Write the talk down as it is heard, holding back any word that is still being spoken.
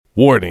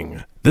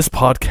Warning: this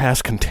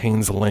podcast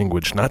contains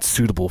language not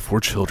suitable for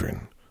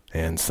children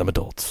and some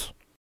adults.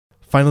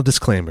 Final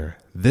disclaimer: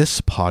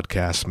 this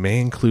podcast may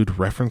include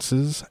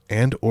references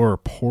and or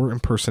poor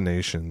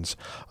impersonations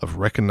of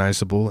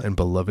recognizable and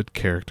beloved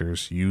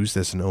characters used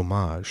as an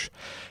homage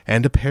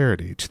and a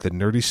parody to the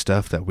nerdy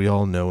stuff that we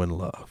all know and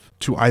love,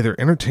 to either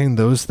entertain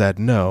those that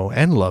know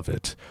and love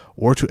it,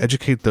 or to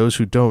educate those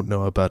who don't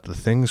know about the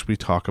things we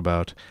talk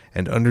about,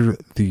 and under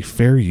the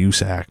Fair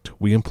Use Act,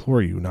 we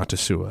implore you not to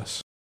sue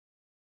us.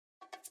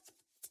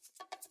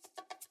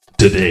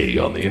 Today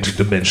on the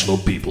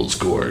Interdimensional People's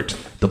Court,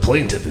 the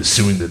plaintiff is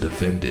suing the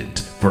defendant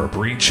for a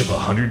breach of a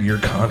 100-year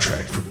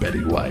contract for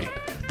Betty White.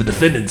 The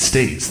defendant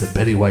states that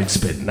Betty White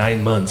spent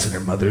 9 months in her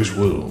mother's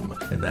womb,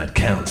 and that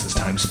counts as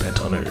time spent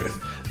on Earth,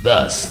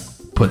 thus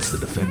puts the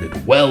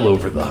defendant well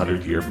over the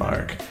 100-year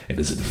mark, and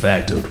is in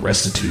fact owed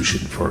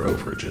restitution for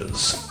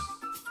overages.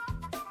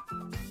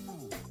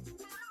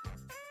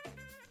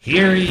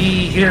 Hear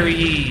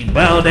ye,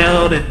 bow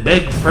down and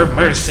beg for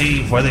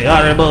mercy, for the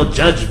Honorable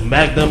Judge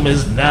Magnum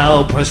is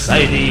now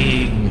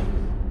presiding.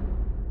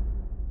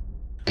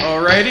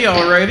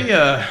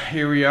 Alrighty,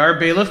 here we are.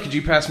 Bailiff, could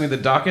you pass me the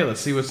docket?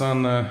 Let's see what's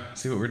on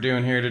see what we're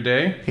doing here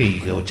today. Here you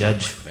go,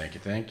 Judge.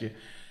 Thank you.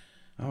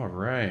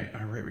 Alright,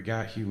 we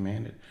got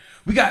humanity.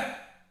 We got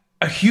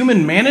a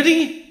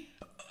humanity?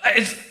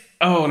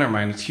 Never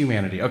mind, it's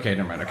humanity. Okay,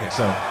 never mind, okay,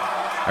 so...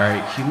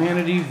 Alright,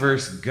 humanity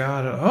versus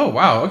God. Oh,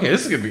 wow. Okay,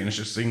 this is going to be an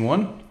interesting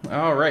one.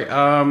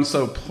 Alright,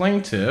 so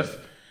plaintiff,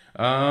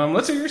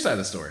 let's hear your side of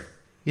the story.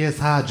 Yes,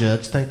 hi,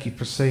 Judge. Thank you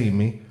for seeing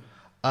me.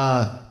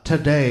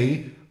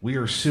 Today, we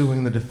are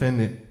suing the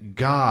defendant,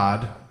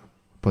 God,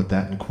 put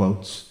that in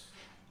quotes,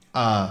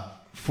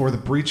 for the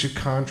breach of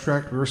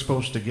contract. We were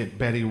supposed to get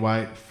Betty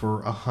White for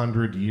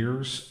 100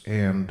 years,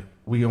 and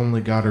we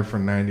only got her for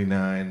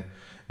 99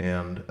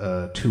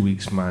 and 2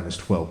 weeks minus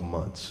 12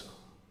 months.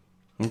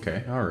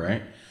 Okay, all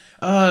right.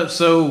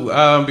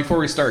 So before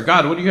we start,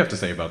 God, what do you have to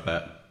say about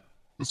that?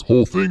 This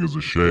whole thing is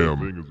a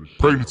sham.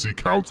 Pregnancy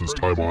counts as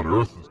time on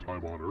Earth.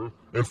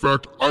 In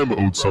fact, I'm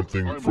owed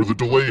something for the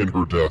delay in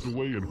her death.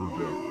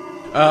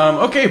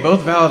 Okay,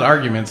 both valid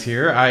arguments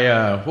here.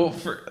 I'm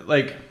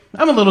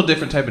a little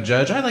different type of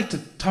judge. I like to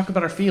talk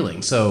about our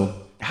feelings.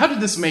 So, how did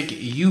this make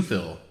you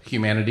feel,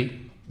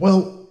 humanity?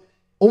 Well,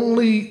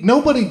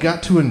 nobody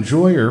got to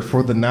enjoy her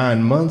for the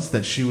 9 months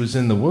that she was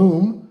in the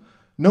womb.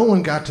 No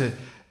one got to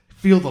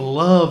feel the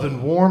love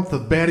and warmth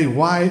of Betty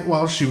White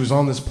while she was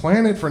on this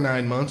planet for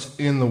 9 months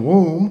in the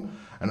womb.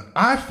 And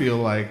I feel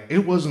like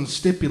it wasn't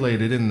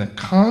stipulated in the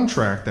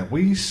contract that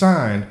we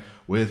signed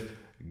with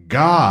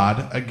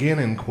God, again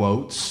in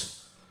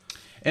quotes.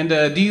 And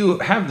do you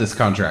have this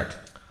contract?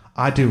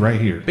 I do, right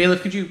here.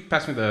 Bailiff, could you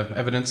pass me the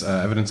evidence?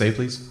 Evidence A,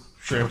 please.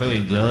 Sure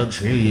thing, Judge.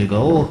 Here you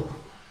go.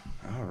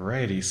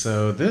 Alrighty,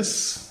 so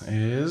this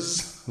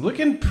is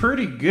looking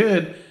pretty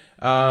good.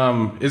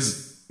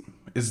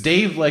 Is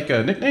Dave like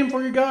a nickname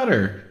for you, God,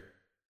 or?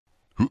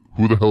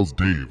 Who the hell's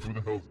Dave?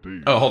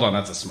 Oh, hold on,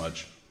 that's a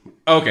smudge.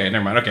 Okay,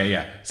 never mind. Okay,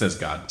 yeah, it says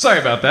God. Sorry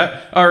about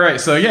that. All right,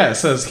 so yeah, it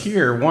says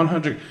here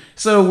 100.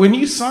 So when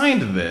you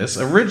signed this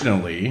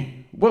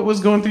originally, what was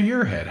going through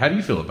your head? How do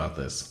you feel about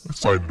this? I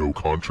signed no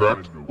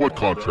contract. What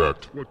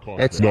contract?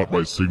 That's not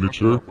my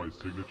signature.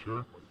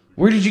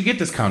 Where did you get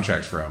this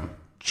contract from?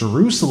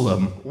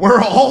 Jerusalem,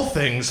 where all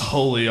things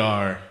holy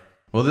are.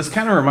 Well, this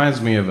kind of reminds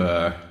me of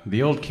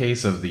the old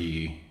case of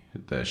the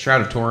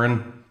Shroud of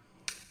Turin.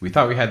 We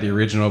thought we had the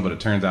original, but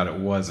it turns out it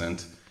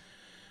wasn't.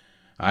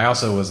 I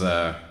also was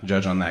a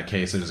judge on that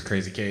case. It was a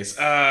crazy case.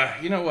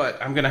 You know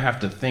what? I'm going to have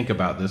to think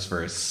about this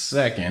for a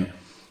second.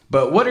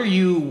 But what do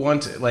you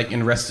want,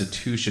 in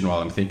restitution while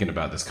I'm thinking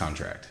about this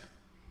contract?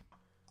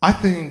 I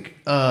think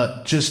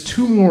just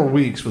 2 more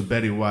weeks with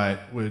Betty White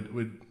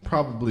would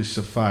probably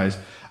suffice.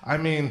 I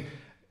mean,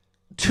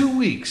 2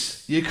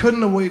 weeks. You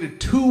couldn't have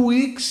waited 2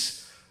 weeks?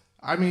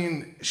 I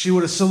mean, she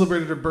would have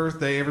celebrated her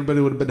birthday. Everybody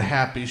would have been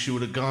happy. She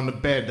would have gone to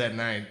bed that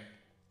night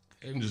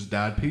and just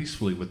died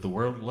peacefully with the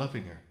world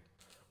loving her.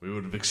 We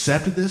would have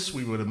accepted this.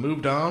 We would have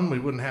moved on. We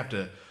wouldn't have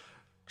to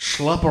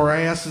schlup our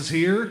asses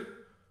here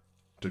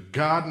to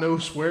God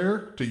knows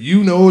where, to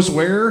you knows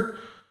where.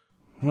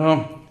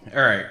 Well,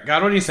 all right.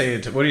 God, what do you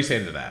say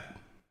to that?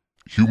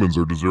 Humans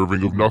are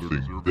deserving of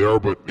nothing. They are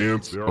but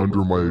ants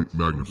under my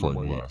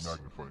magnifying glass.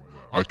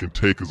 I can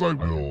take as I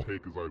will.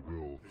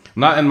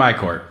 Not in my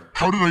court.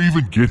 How did I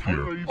even get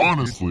here?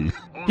 Honestly.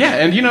 Yeah,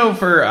 and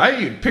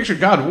I pictured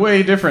God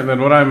way different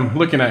than what I'm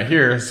looking at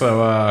here.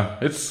 So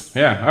it's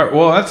yeah. All right,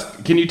 well,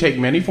 can you take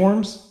many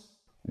forms?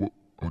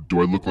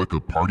 Do I look like a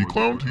party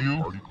clown to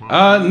you?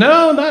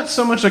 No, not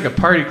so much like a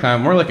party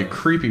clown. More like a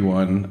creepy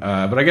one.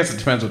 But I guess it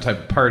depends what type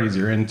of parties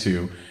you're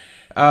into.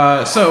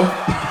 So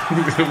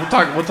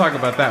we'll talk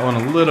about that one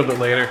a little bit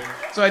later.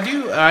 So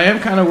I am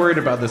kind of worried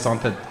about this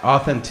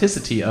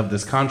authenticity of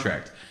this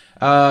contract.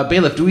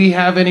 Bailiff, do we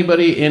have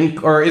anybody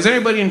is there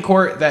anybody in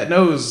court that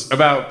knows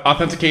about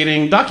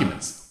authenticating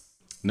documents?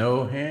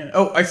 No hand.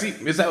 Oh, I see.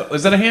 Is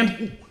that a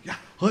hand? Yeah.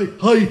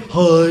 Hi.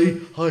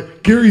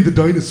 Gary the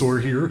dinosaur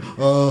here.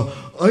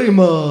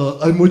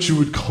 I'm what you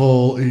would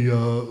call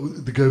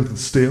the guy with the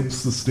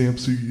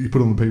stamps you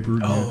put on the paper.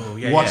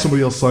 And watch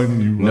somebody else sign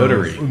and you.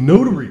 Notary.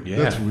 Notary. Yeah.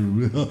 That's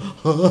what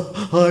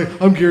hi,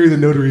 I'm Gary the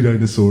notary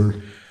dinosaur.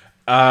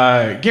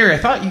 Gary, I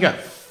thought you got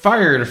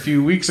fired a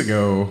few weeks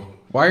ago.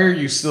 Why are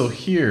you still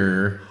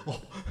here?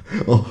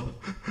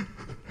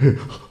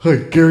 Hi,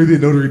 Gary the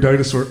notary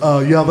dinosaur.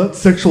 Yeah, that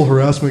sexual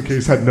harassment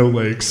case had no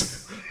legs.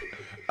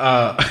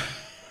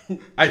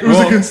 It was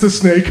against a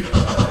snake.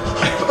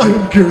 I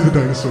am Gary the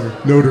dinosaur,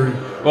 notary.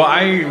 Well,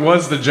 I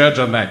was the judge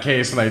on that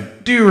case, and I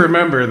do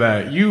remember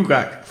that you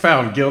got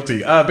found guilty.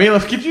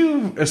 Bailiff, could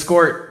you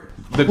escort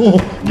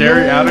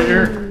Gary out of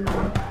here?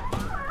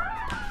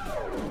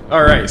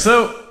 All right,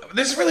 so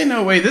there's really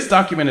no way. This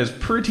document is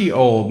pretty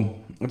old.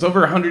 It's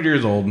over 100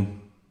 years old.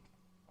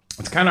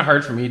 It's kind of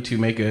hard for me to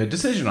make a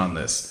decision on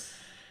this.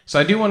 So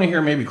I do want to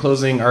hear maybe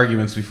closing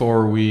arguments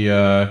before we...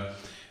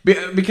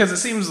 because it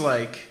seems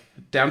like,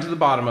 down to the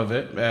bottom of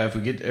it,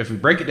 if we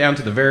break it down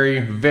to the very,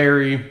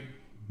 very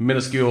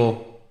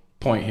minuscule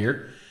point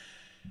here,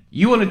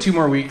 you wanted 2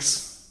 more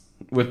weeks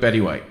with Betty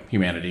White,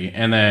 humanity.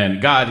 And then,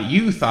 God,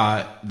 you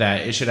thought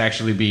that it should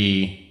actually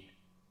be...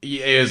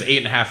 It was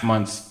 8.5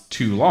 months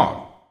too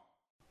long.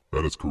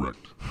 That is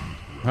correct.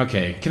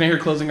 Okay, can I hear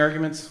closing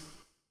arguments?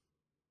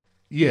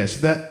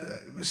 Yes,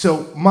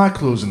 so my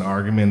closing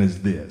argument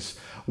is this.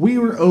 We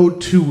were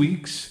owed 2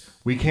 weeks.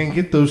 We can't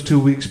get those 2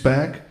 weeks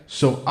back.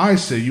 So I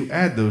say you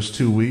add those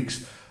 2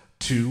 weeks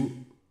to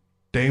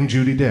Dame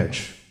Judi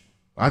Dench.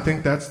 I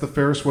think that's the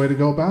fairest way to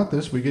go about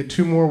this. We get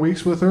 2 more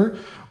weeks with her.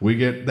 We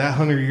get that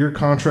 100-year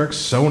contract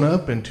sewn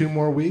up in 2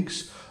 more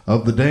weeks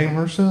of the dame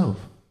herself.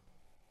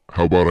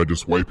 How about I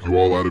just wipe you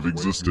all out of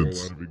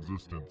existence?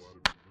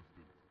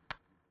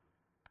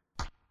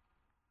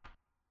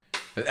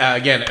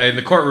 Again, in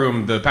the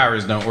courtroom, the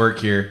powers don't work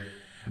here.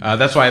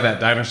 That's why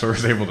that dinosaur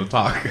is able to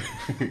talk.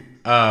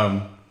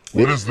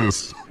 What is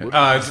this?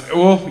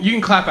 Well, you can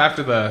clap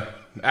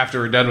after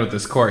we're done with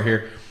this court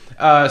here.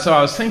 So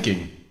I was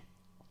thinking,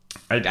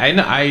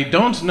 I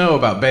don't know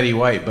about Betty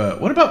White,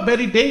 but what about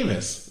Betty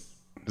Davis?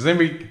 Does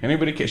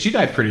anybody care? She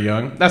died pretty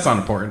young. That's not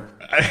important.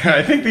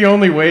 I think the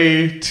only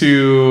way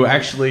to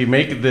actually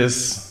make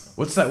this...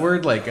 What's that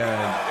word? Like,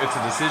 it's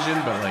a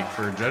decision, but like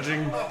for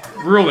judging?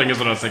 Ruling is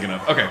what I was thinking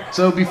of. Okay,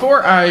 so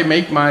before I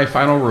make my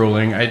final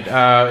ruling,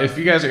 if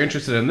you guys are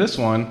interested in this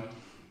one,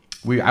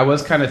 I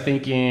was kind of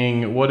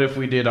thinking, what if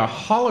we did a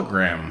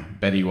hologram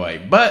Betty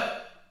White?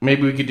 But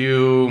maybe we could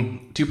do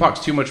Tupac's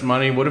Too Much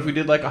Money. What if we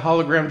did like a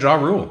hologram Ja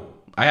Rule?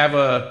 I have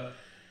a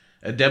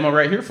demo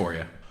right here for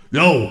you.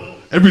 Yo,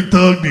 every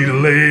thug need a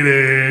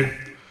lady,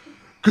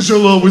 'cause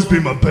you'll always be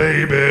my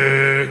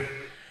baby.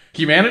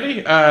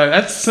 Humanity?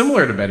 That's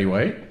similar to Betty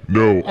White.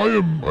 No, I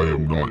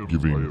am not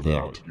giving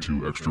that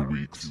 2 extra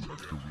weeks.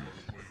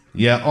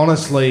 Yeah,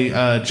 honestly,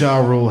 Ja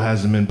Rule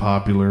hasn't been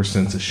popular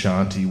since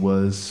Ashanti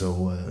was,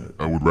 so...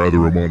 I would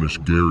rather admonish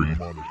Gary.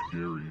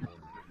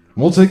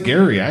 We'll take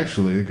Gary,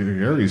 actually.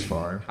 Gary's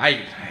fine.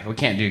 We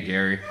can't do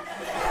Gary.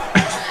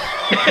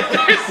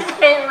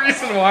 There's no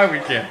reason why we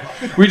can't.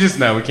 We just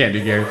know we can't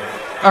do Gary.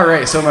 All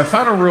right, so my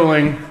final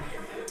ruling,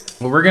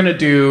 what we're going to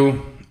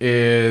do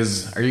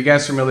is... Are you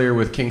guys familiar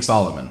with King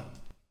Solomon?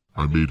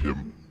 I made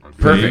him.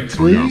 Perfect.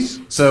 Please?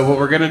 So what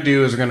we're going to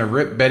do is we're going to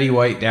rip Betty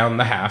White down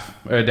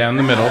down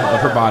the middle of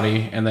her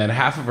body, and then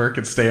half of her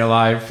can stay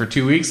alive for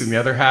 2 weeks, and the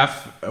other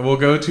half will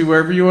go to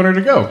wherever you want her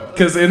to go.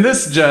 Because in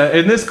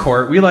this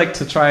court, we like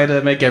to try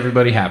to make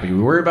everybody happy. We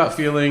worry about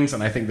feelings,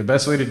 and I think the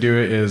best way to do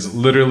it is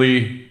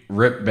literally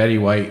rip Betty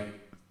White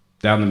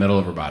down the middle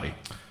of her body.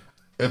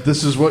 If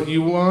this is what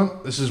you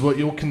want, this is what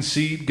you'll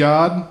concede,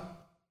 God?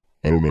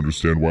 I don't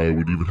understand why I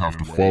would even have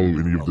to follow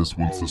any of this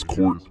once this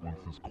court,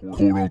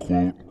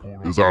 quote-unquote,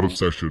 is out of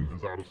session.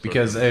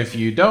 Because if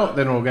you don't,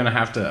 then we're going to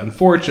have to,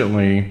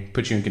 unfortunately,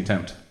 put you in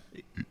contempt.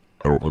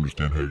 I don't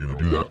understand how you're going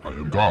to do that. I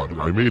am God, and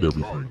I made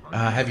everything.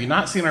 Have you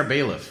not seen our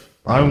bailiff?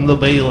 I'm the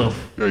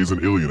bailiff. Yeah, he's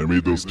an alien. I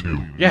made those too.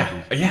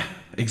 Yeah,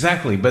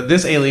 exactly. But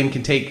this alien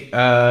can take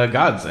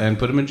gods and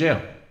put them in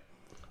jail.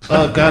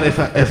 God,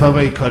 if I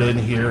may cut in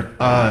here,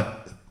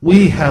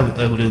 we have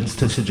evidence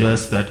to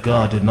suggest that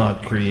God did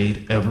not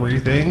create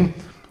everything,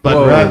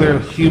 but rather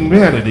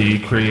humanity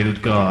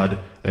created God,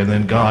 and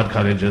then God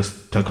kind of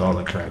just took all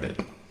the credit.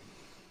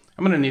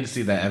 I'm going to need to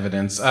see that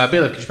evidence.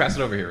 Bailiff, could you pass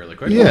it over here really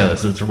quick?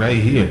 Yes, it's right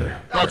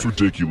here. That's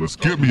ridiculous.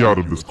 Get me out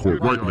of this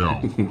court right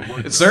now.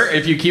 Sir,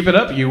 if you keep it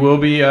up, you will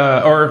be,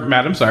 or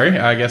madam, sorry,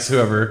 I guess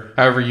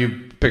however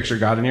you picture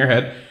God in your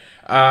head,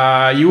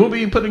 you will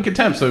be put in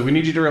contempt, so we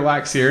need you to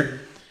relax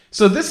here.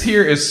 So this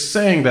here is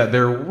saying that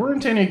there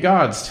weren't any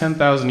gods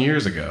 10,000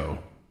 years ago.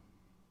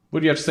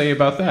 What do you have to say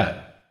about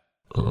that?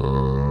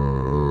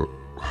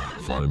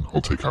 Fine.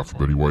 I'll take half of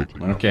Betty White.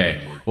 Okay.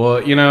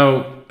 Well,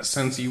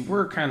 since you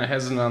were kind of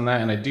hesitant on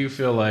that, and I do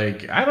feel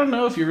like, I don't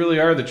know if you really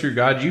are the true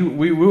God.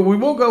 We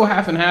will go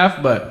half and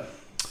half, but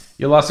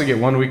you'll also get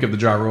 1 week of the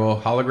Ja Rule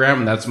hologram,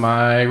 and that's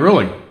my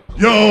ruling.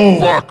 Yo!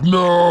 Fuck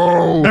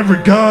no!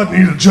 Every God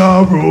needs a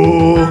Ja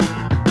Rule.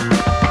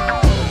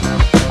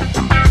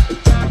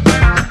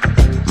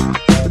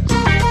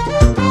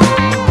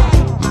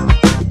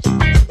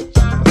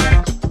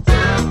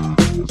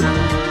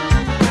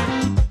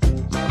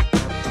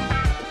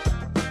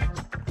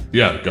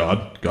 Yeah,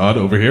 God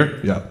over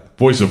here. Yeah,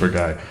 voiceover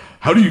guy.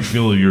 How do you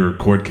feel your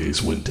court case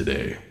went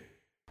today?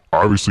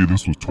 Obviously,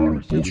 this was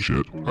total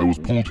bullshit. I was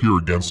pulled here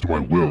against my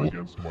will,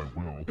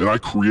 and I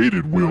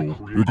created will.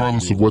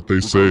 Regardless of what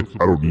they say,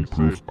 I don't need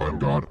proof. I'm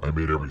God. I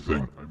made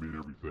everything.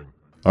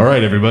 All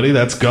right, everybody,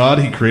 that's God.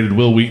 He created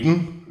Will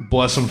Wheaton.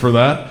 Bless him for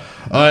that.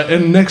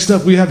 And next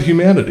up, we have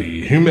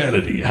Humanity.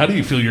 Humanity, how do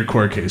you feel your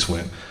court case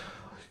went?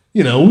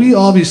 You know, we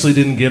obviously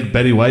didn't get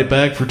Betty White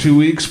back for 2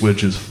 weeks,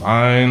 which is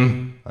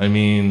fine. I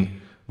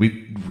mean,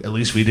 at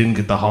least we didn't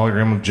get the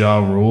hologram of Ja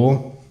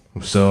Rule.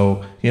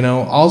 So, you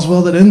know, all's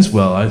well that ends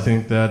well. I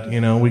think that,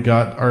 you know, we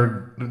got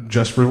our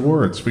just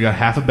rewards. We got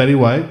half of Betty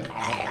White.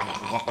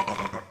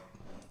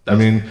 I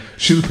mean,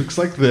 she looks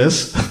like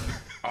this.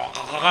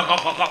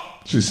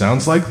 She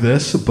sounds like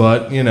this,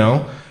 but, you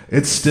know,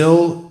 it's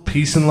still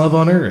peace and love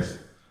on Earth.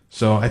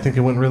 So I think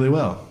it went really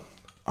well.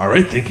 All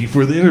right, thank you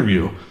for the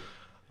interview.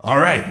 All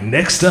right,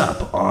 next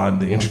up on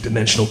the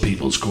Interdimensional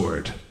People's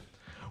Court,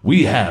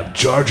 we have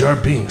Jar Jar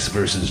Binks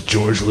versus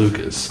George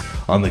Lucas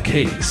on the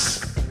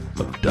case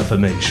of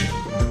defamation.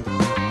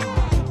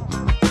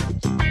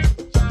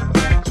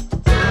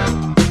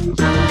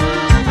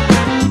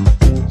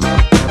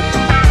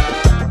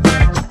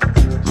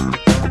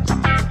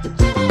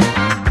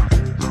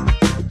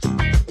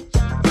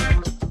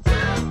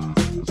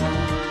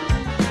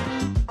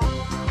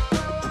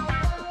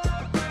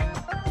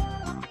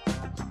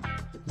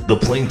 The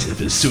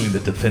plaintiff is suing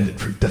the defendant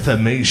for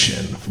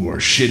defamation for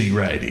shitty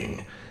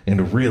writing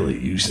and really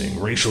using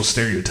racial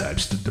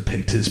stereotypes to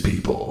depict his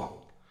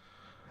people.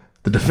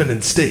 The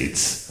defendant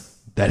states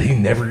that he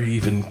never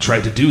even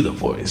tried to do the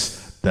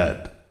voice,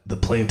 that the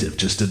plaintiff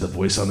just did the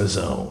voice on his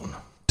own.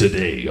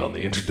 Today on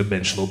the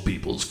Interdimensional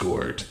People's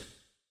Court.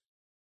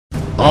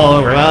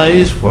 All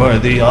rise for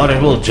the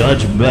Honorable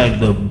Judge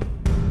Magnum.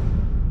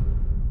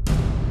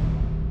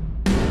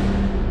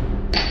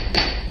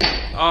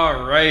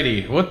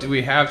 Alrighty, what do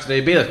we have today?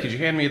 Bailiff, could you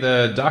hand me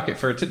the docket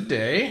for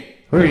today?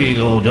 Here you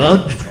go,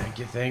 Judge.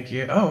 Thank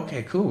you. Oh,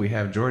 okay, cool. We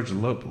have George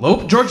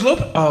Lope? George Lope?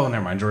 Oh,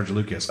 never mind, George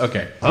Lucas.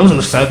 Okay. I was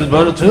excited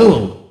about it,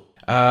 too.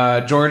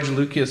 George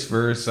Lucas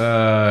versus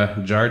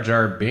Jar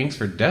Jar Binks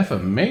for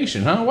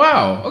defamation, huh?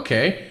 Wow,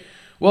 okay.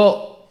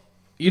 Well,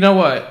 you know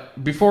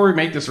what? Before we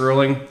make this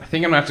ruling, I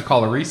think I'm going to have to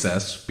call a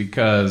recess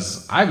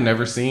because I've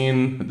never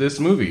seen this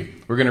movie.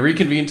 We're going to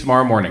reconvene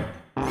tomorrow morning.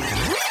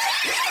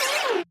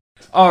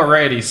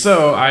 Alrighty,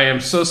 so I am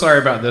so sorry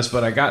about this,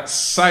 but I got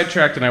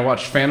sidetracked and I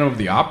watched Phantom of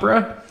the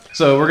Opera.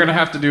 So we're going to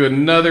have to do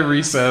another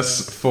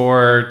recess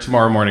for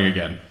tomorrow morning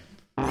again.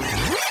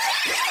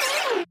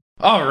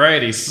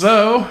 Alrighty,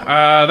 so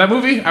that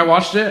movie, I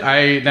watched it.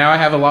 Now I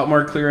have a lot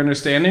more clear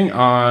understanding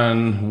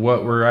on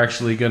what we're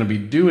actually going to be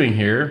doing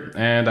here.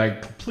 And I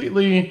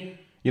completely,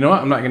 you know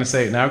what, I'm not going to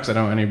say it now because I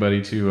don't want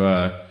anybody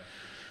to,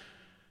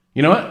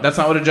 you know what, that's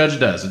not what a judge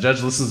does. A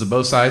judge listens to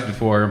both sides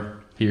before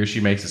he or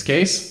she makes his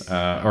case,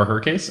 or her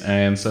case.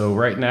 And so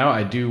right now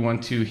I do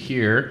want to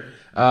hear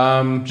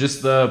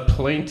just the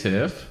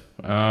plaintiff.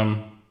 I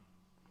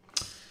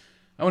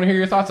want to hear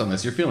your thoughts on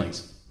this, your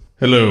feelings.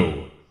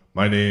 Hello,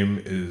 my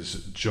name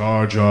is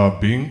Jar Jar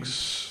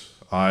Binks.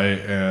 I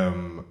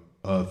am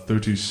a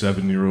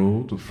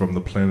 37-year-old from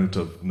the planet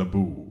of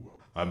Naboo.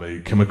 I'm a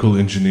chemical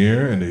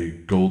engineer and a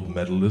gold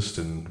medalist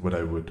in what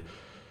I would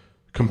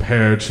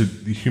compare to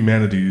the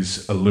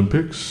humanities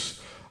Olympics.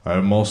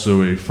 I'm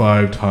also a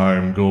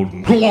 5-time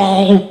Golden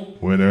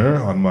Globe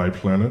winner on my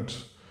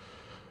planet.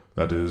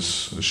 That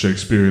is a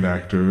Shakespearean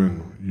actor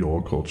in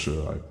your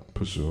culture, I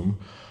presume.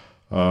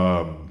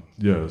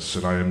 Yes,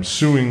 and I am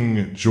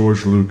suing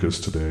George Lucas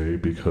today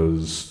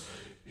because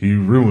he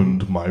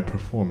ruined my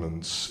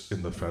performance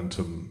in The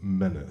Phantom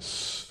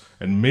Menace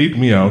and made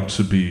me out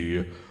to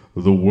be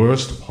the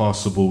worst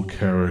possible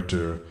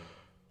character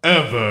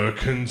ever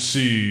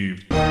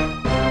conceived.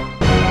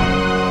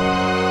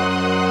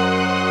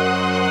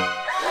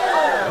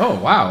 Oh,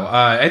 wow.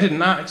 I did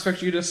not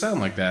expect you to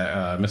sound like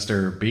that,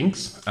 Mr.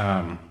 Binks.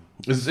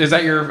 Is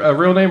that your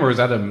real name, or is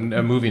that a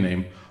movie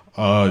name?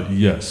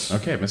 Yes.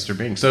 Okay, Mr.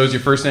 Binks. So is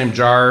your first name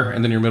Jar,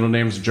 and then your middle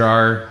name's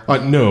Jar?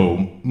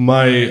 No,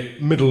 my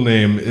middle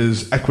name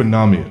is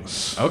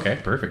Equinomius. Okay,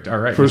 perfect. All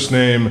right. First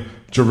name,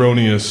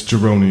 Geronius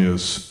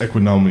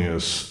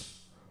Equinomius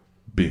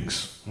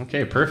Binks.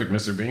 Okay, perfect,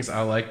 Mr. Binks.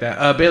 I like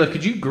that. Bailiff,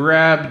 could you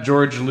grab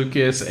George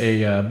Lucas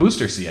a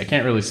booster seat? I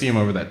can't really see him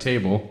over that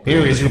table.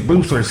 Here is your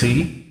booster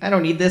seat. I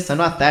don't need this. I'm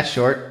not that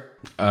short.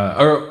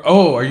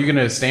 Are you going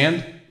to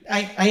stand?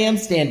 I am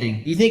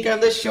standing. You think I'm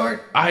this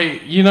short?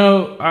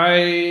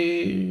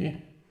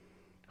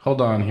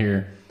 Hold on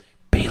here.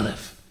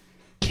 Bailiff,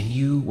 can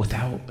you,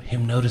 without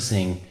him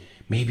noticing,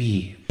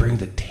 maybe bring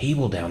the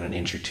table down an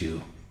inch or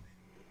two?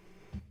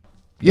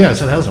 Yeah,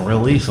 so it has a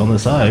release on the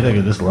side. I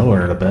could just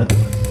lower it a bit.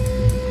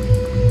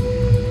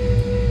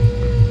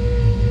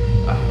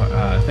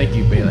 Thank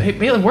you, Bailiff. Hey,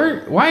 Bailiff,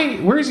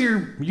 where's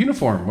your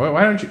uniform?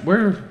 Why aren't you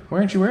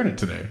wearing it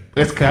today?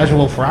 It's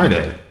Casual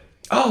Friday.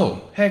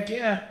 Oh, heck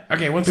yeah.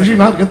 Okay, one Did second. you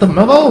not get the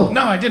memo?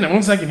 No, I didn't.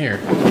 1 second here.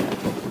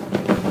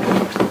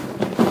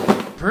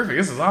 Perfect.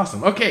 This is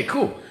awesome. Okay,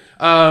 cool.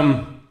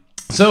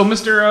 So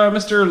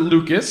Mr.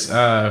 Lucas,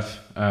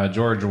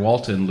 George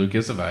Walton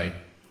Lucas, if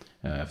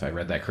I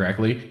read that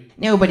correctly.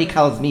 Nobody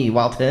calls me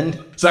Walton.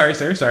 Sorry,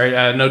 sir. Sorry.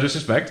 No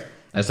disrespect.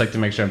 I just like to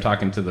make sure I'm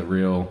talking to the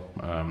real.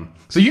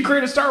 So you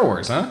created Star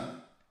Wars, huh?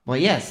 Well,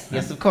 yes,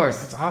 of course.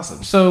 That's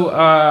awesome. So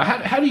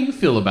how do you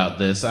feel about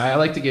this? I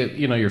like to get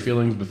your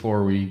feelings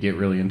before we get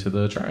really into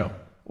the trial.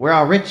 We're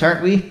all rich,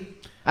 aren't we?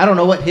 I don't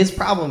know what his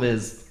problem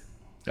is.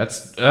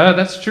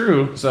 That's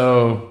true.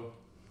 So.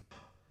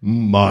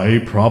 My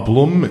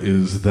problem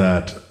is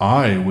that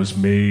I was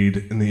made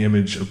in the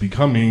image of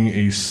becoming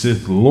a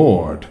Sith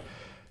Lord,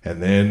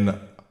 and then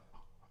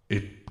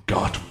it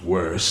got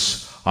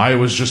worse. I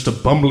was just a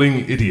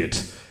bumbling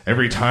idiot.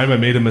 Every time I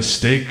made a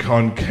mistake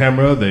on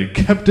camera, they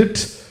kept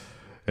it,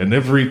 and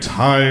every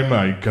time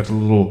I got a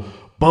little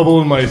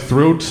bubble in my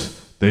throat,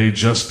 they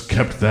just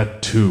kept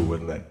that too,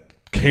 and that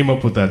came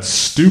up with that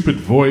stupid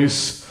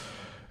voice,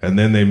 and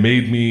then they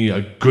made me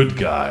a good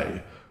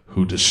guy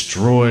who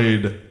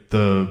destroyed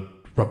the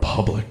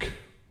Republic.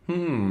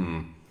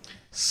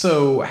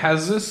 So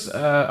has this...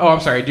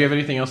 I'm sorry. Do you have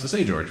anything else to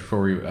say, George,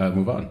 before we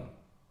move on?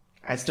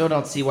 I still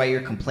don't see why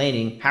you're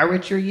complaining. How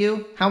rich are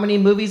you? How many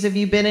movies have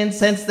you been in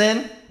since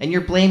then? And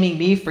you're blaming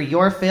me for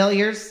your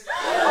failures?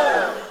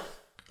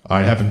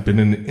 I haven't been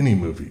in any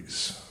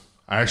movies.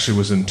 I actually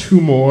was in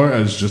 2 more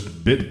as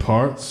just bit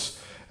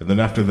parts. And then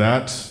after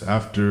that,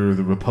 after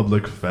the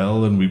Republic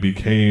fell and we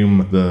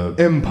became the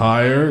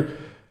Empire...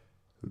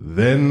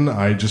 Then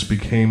I just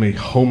became a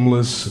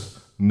homeless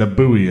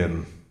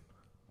Nabooian,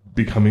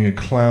 becoming a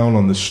clown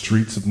on the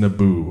streets of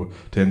Naboo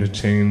to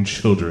entertain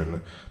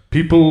children.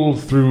 People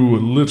threw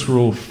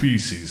literal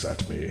feces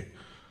at me.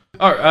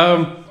 All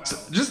right, so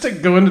just to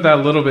go into that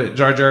a little bit,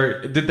 Jar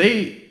Jar, did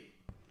they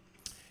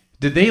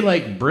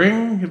like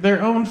bring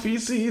their own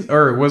feces,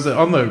 or was it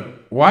on the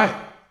what?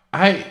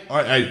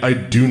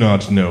 I do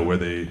not know where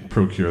they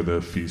procure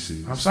the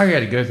feces. I'm sorry I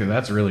had to go through that.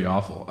 That's really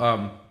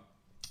awful.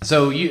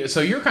 So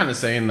you're kind of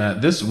saying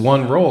that this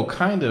one role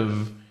kind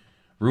of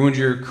ruined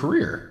your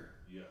career.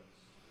 Yeah.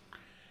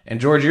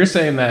 And George, you're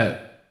saying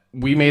that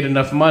we made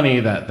enough money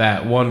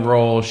that one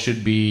role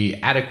should be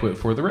adequate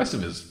for the rest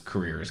of his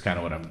career is kind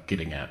of what I'm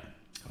getting at.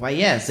 Why,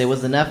 yes, it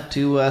was enough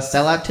to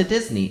sell off to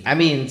Disney.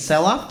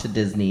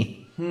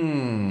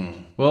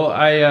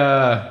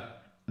 Well,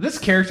 this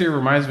character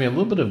reminds me a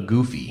little bit of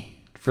Goofy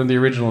from the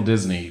original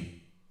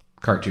Disney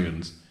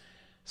cartoons.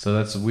 So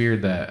that's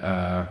weird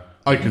that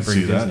I could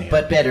see that.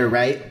 But better,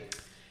 right?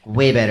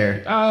 Way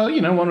better.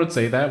 One would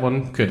say that,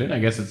 one couldn't. I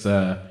guess it's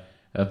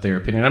up their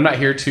opinion. I'm not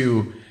here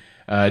to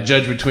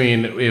judge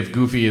between if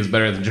Goofy is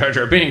better than Jar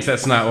Jar Binks.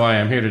 That's not why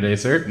I'm here today,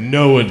 sir.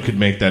 No one could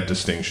make that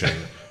distinction.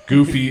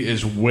 Goofy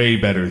is way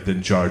better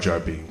than Jar Jar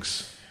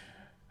Binks.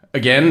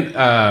 Again, Mr.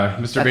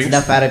 That's Binks.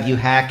 enough out of you,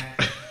 hack.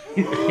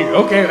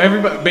 Okay,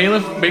 everybody,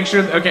 bailiff, make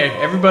sure. Okay,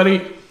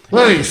 everybody.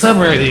 Wait,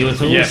 separate.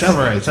 Yes.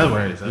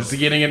 Separate. This is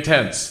getting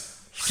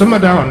intense. Simmer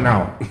down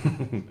now.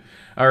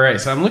 All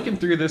right, so I'm looking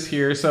through this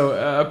here. So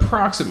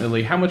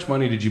approximately, how much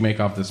money did you make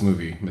off this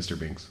movie, Mr.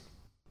 Binks?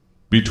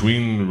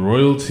 Between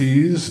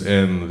royalties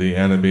and the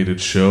animated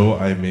show,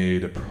 I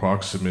made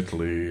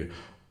approximately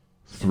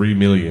 $3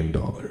 million.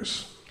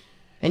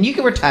 And you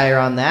can retire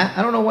on that.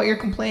 I don't know what you're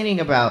complaining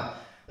about.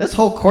 This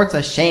whole court's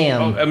a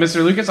sham.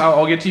 Mr. Lucas,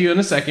 I'll get to you in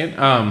a second.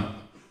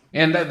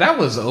 And that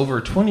was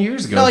over 20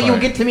 years ago. No, you'll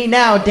get to me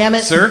now, damn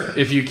it. Sir,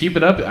 if you keep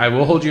it up, I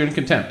will hold you in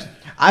contempt.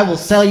 I will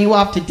sell you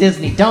off to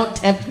Disney. Don't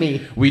tempt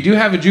me. We do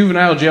have a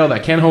juvenile jail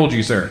that can hold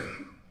you, sir.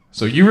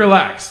 So you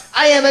relax.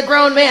 I am a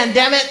grown man,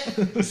 damn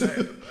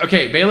it.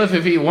 Okay, bailiff,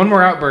 if he one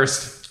more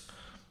outburst.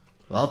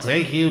 I'll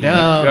take you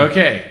down.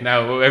 Okay,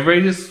 now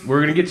everybody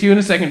we're going to get to you in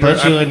a second.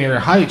 Put you in your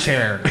high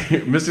chair.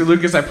 Mr.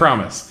 Lucas, I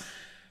promise.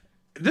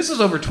 This was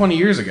over 20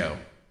 years ago.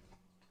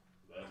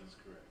 That is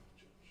correct,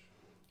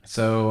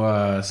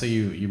 Judge. So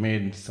you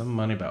made some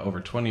money about over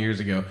 20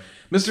 years ago.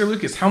 Mr.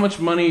 Lucas, how much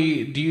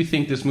money do you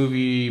think this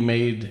movie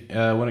made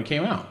when it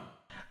came out?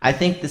 I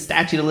think the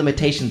statute of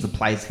limitations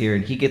applies here,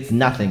 and he gets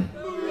nothing.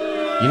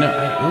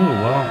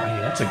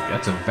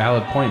 That's a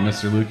valid point,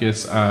 Mr.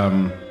 Lucas.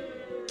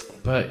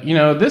 But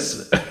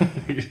this.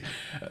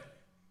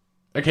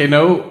 Okay,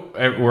 no,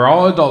 we're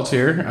all adults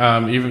here.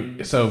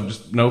 Even so,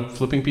 just no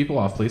flipping people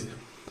off, please.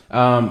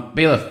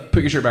 Bailiff,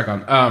 put your shirt back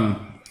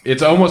on.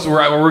 It's almost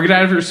we're getting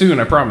out of here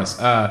soon. I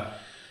promise.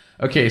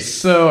 Okay,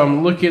 so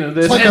I'm looking at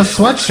this. It's like a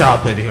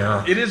sweatshop in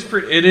here. It is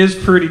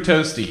pretty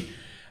toasty.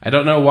 I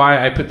don't know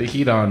why I put the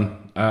heat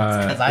on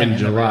in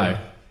July.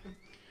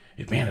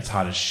 Man, it's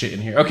hot as shit in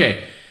here.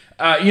 Okay,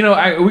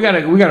 we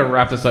gotta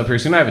wrap this up here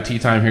soon. I have a tea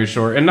time here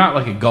short, and not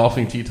like a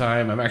golfing tea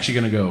time. I'm actually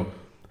gonna go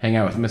hang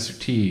out with Mr.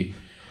 T.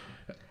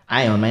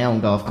 I own my own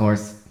golf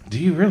course. Do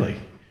you really?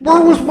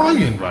 Where was my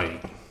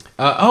invite?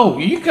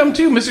 You can come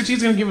too. Mr.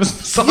 T's gonna give us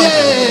massages.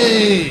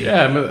 Yay!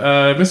 Yeah,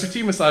 Mr.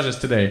 T massages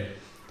today.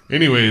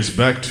 Anyways,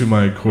 back to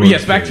my court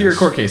Yes, back to your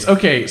court case.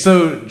 Okay,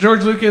 so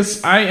George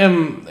Lucas,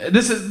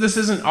 this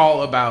isn't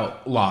all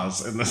about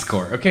laws in this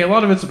court. Okay, a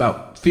lot of it's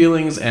about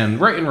feelings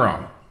and right and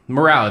wrong.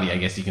 Morality, I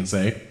guess you can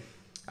say.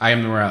 I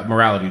am the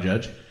morality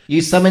judge. You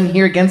summoned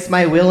here against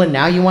my will, and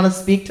now you want to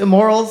speak to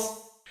morals?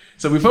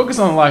 So we focus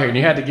on the law here, and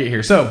you had to get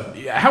here. So,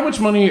 how much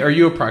money are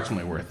you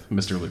approximately worth,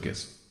 Mr.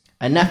 Lucas?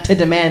 Enough to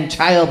demand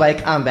trial by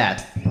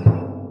combat.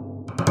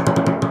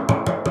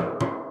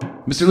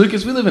 Mr.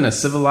 Lucas, we live in a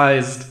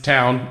civilized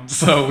town,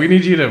 so we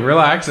need you to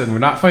relax, and we're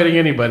not fighting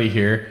anybody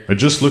here. I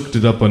just looked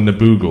it up on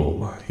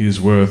Naboogle.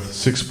 He's worth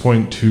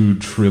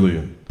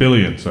 6.2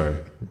 billion, sorry.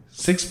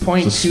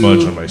 6.2 It's a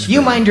smudge on my screen.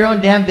 You mind your own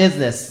damn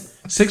business.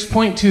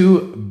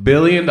 $6.2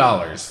 billion.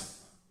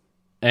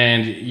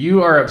 And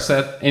you are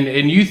upset,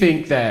 and you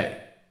think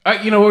that,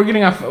 we're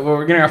getting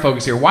off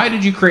focus here. Why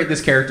did you create this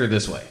character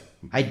this way?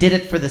 I did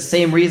it for the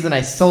same reason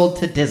I sold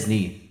to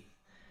Disney.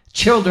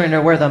 Children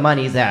are where the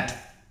money's at.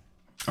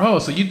 Oh,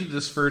 so you did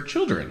this for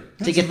children.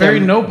 That's get very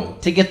their, noble.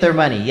 To get their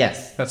money,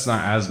 yes. That's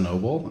not as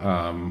noble.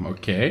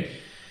 Okay.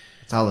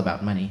 It's all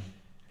about money.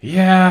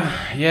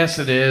 Yeah, yes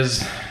it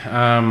is.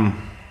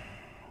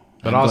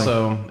 But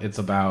also, it's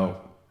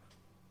about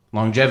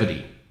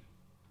longevity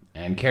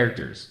and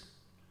characters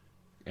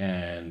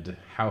and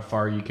how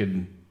far you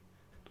can.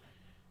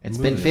 It's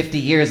been 50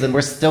 years and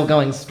we're still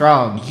going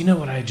strong. You know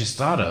what I just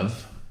thought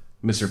of,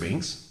 Mr.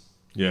 Binks?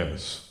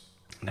 Yes.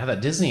 Now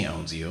that Disney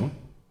owns you,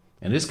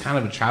 and is kind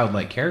of a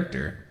childlike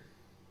character,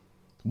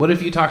 what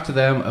if you talk to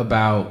them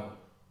about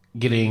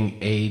getting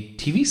a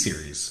TV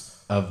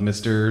series of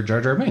Mr.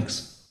 Jar Jar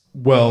Binks?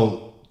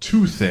 Well,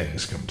 two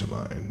things come to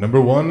mind.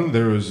 Number one,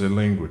 there is a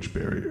language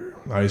barrier.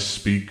 I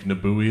speak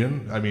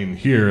Nabooian. I mean,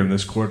 here in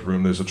this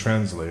courtroom, there's a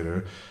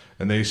translator,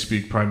 and they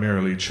speak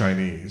primarily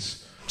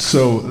Chinese.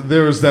 So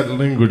there is that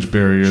language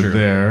barrier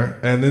there.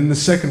 And then the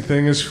second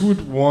thing is, who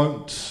would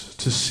want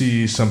to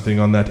see something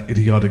on that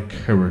idiotic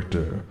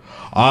character?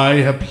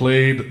 I have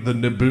played the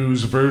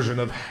Naboo's version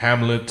of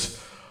Hamlet.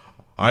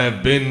 I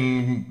have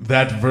been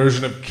that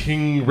version of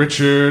King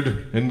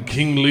Richard and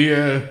King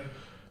Lear.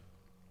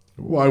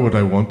 Why would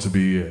I want to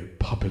be a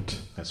puppet?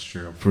 That's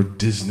true. For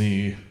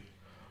Disney?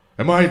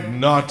 Am I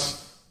not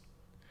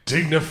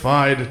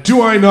dignified?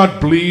 Do I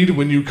not bleed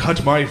when you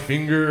cut my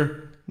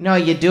finger? No,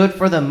 you do it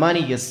for the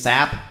money, you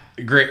sap.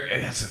 Great.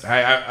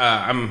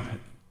 I'm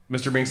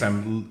Mr. Binks.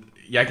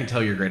 I can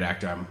tell you're a great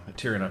actor. I'm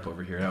tearing up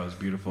over here. That was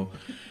beautiful.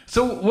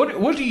 So,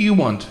 what do you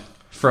want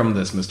from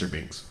this, Mr.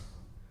 Binks?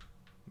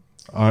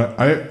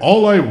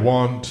 All I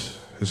want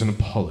is an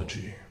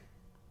apology.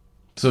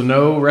 So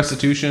no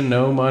restitution,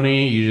 no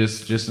money. You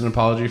just an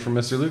apology from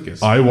Mr.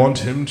 Lucas. I want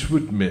him to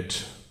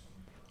admit,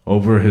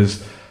 over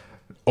his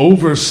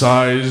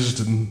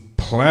oversized and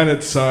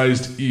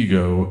planet-sized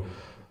ego,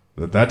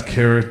 that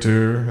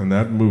character and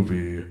that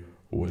movie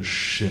was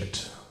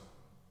shit.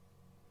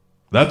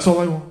 That's all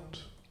I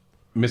want.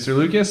 Mr.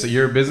 Lucas,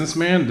 you're a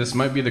businessman. This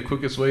might be the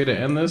quickest way to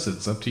end this.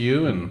 It's up to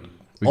you. And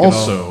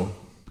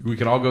we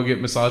could all go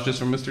get massages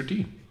from Mr.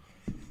 T.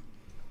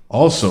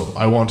 Also,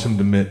 I want him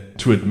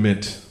to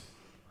admit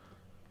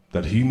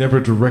that he never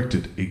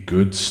directed a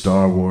good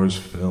Star Wars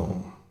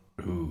film.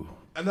 Ooh.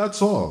 And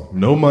that's all.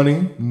 No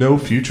money, no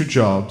future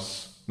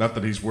jobs. Not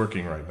that he's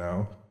working right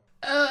now.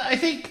 I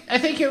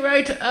think you're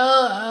right.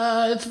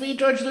 It's me,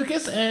 George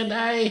Lucas, and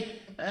I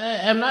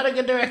am not a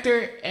good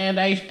director, and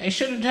I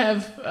shouldn't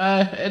have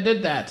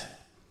did that.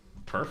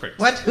 Perfect.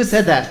 What? Who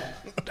said that?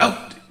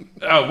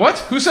 What?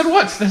 Who said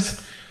what?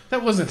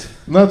 That wasn't.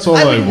 That's all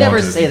I would wanted.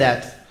 never say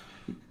that.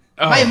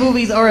 My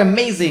movies are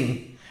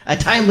amazing. A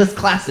timeless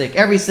classic,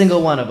 every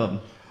single one of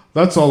them.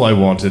 That's all I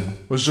wanted,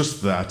 was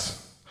just that.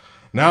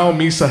 Now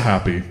Misa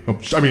happy.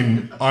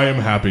 I am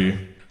happy.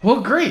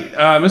 Well, great.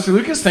 Mr.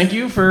 Lucas, thank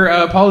you for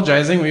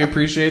apologizing. We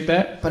appreciate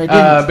that. But I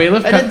didn't.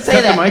 Bailiff, I didn't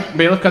say that. The mic.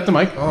 Bailiff, cut the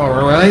mic.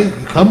 All right,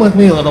 come with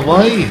me, little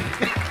boy.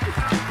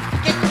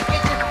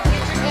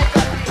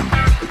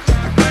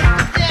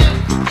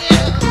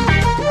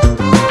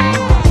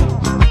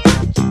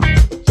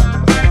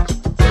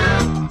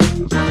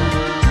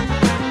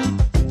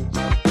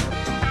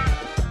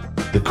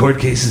 The court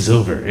case is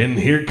over, and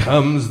here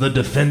comes the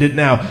defendant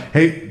now.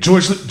 Hey,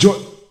 George.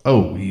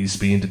 Oh, he's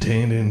being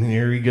detained, and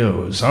here he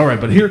goes. All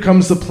right, but here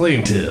comes the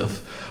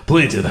plaintiff.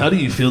 Plaintiff, how do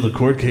you feel the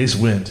court case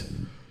went?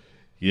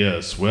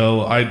 Yes,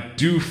 well, I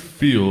do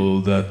feel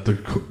that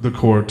the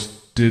court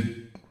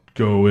did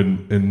go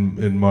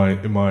in my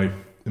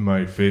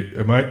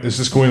favor. Is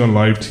this going on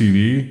live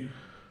TV?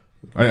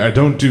 I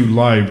don't do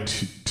live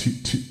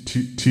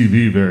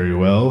TV very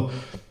well.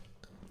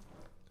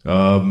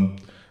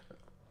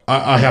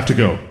 I have to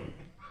go.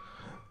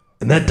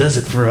 And that does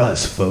it for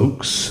us,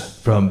 folks.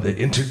 From the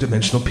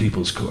Interdimensional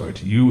People's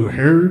Court, you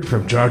heard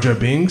from Jar Jar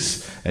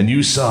Binks, and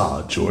you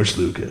saw George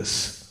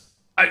Lucas.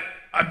 I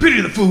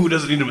pity the fool who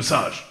doesn't need a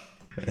massage.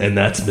 And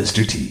that's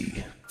Mr.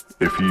 T.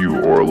 If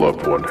you or a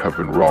loved one have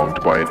been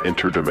wronged by an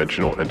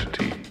interdimensional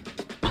entity,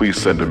 please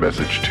send a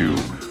message to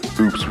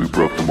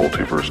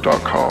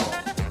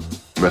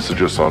oopswebrokethemultiverse.com.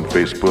 Message us on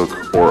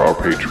Facebook or our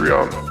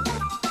Patreon.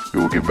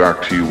 We will get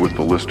back to you with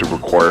the list of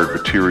required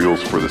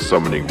materials for the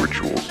summoning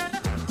rituals.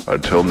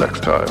 Until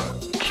next time,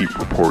 keep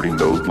reporting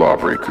those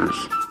lawbreakers.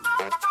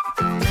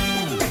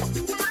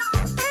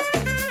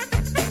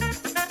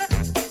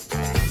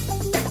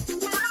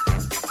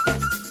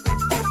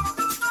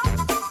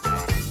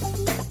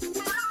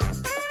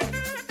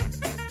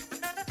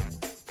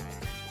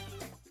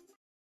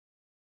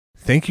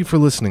 Thank you for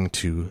listening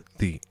to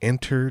The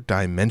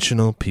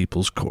Interdimensional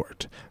People's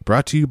Court,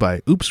 brought to you by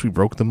Oops, We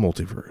Broke the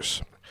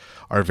Multiverse.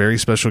 Our very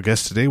special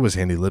guest today was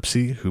Andy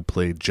Lipsey, who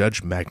played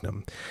Judge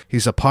Magnum.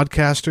 He's a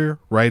podcaster,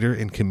 writer,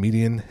 and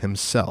comedian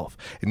himself,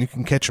 and you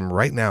can catch him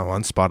right now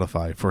on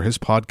Spotify for his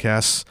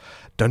podcasts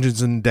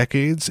Dungeons and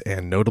Decades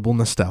and Notable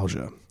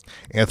Nostalgia.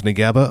 Anthony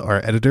Gaba,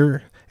 our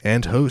editor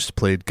and host,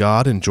 played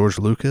God and George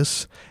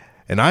Lucas,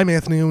 and I'm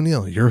Anthony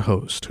O'Neill, your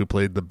host, who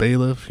played the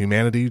Bailiff,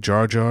 Humanity,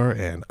 Jar Jar,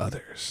 and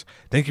others.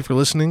 Thank you for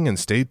listening, and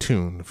stay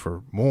tuned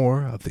for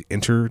more of the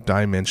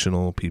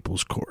Interdimensional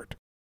People's Court.